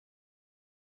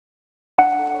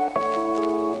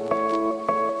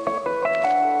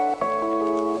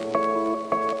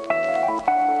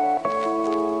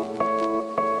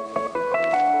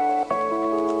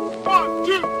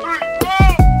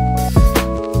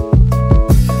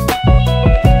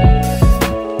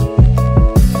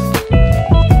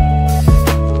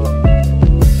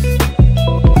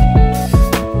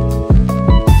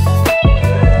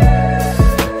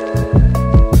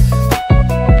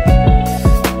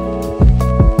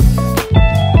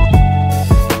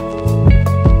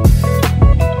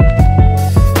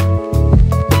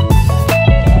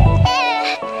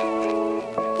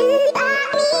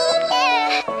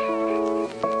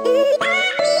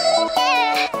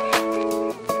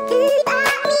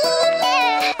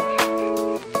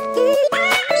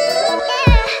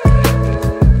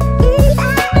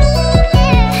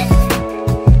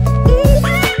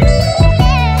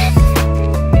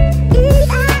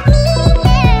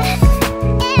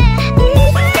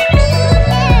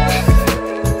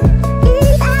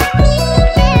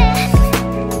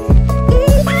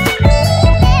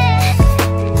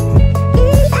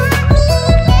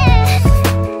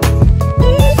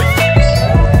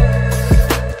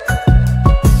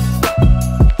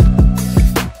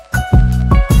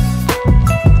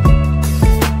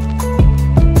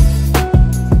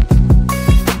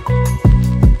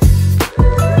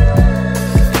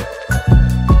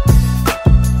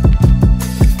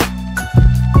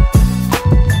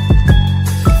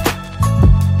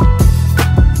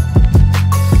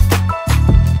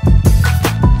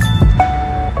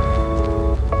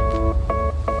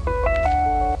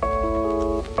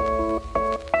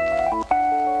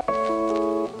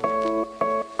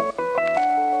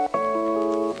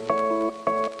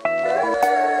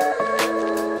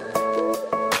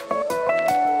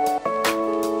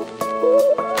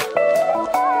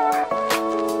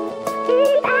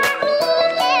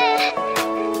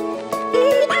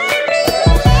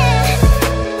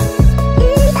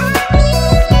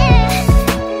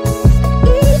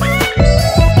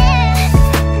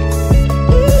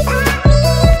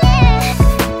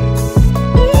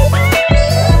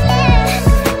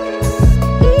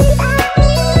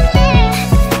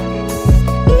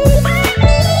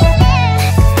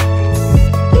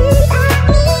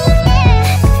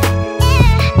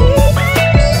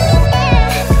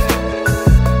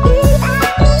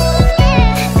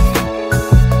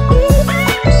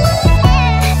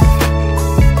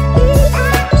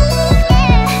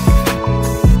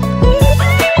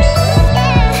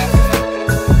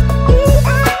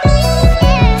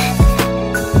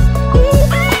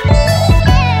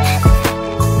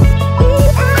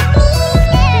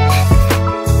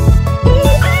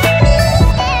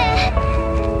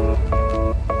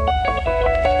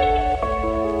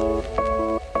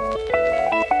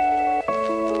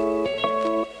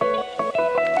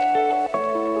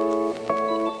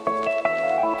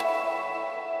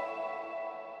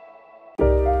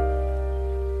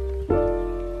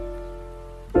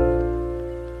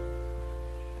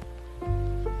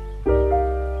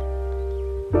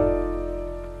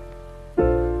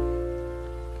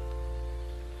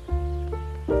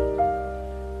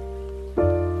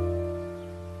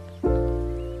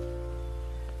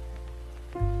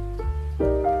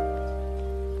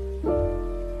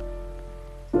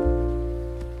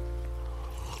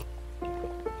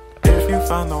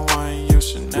found the one, you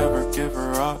should never give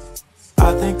her up.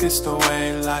 I think it's the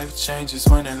way life changes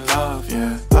when in love,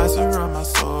 yeah. I surround my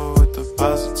soul with the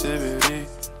positivity.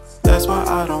 That's why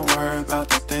I don't worry about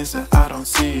the things that I don't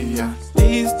see, yeah.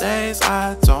 These days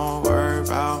I don't worry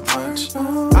about much.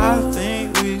 I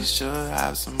think we should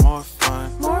have some more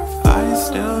fun. I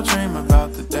still dream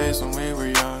about the days when we were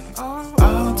young.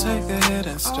 I'll take a hit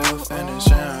and still finish,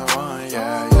 yeah.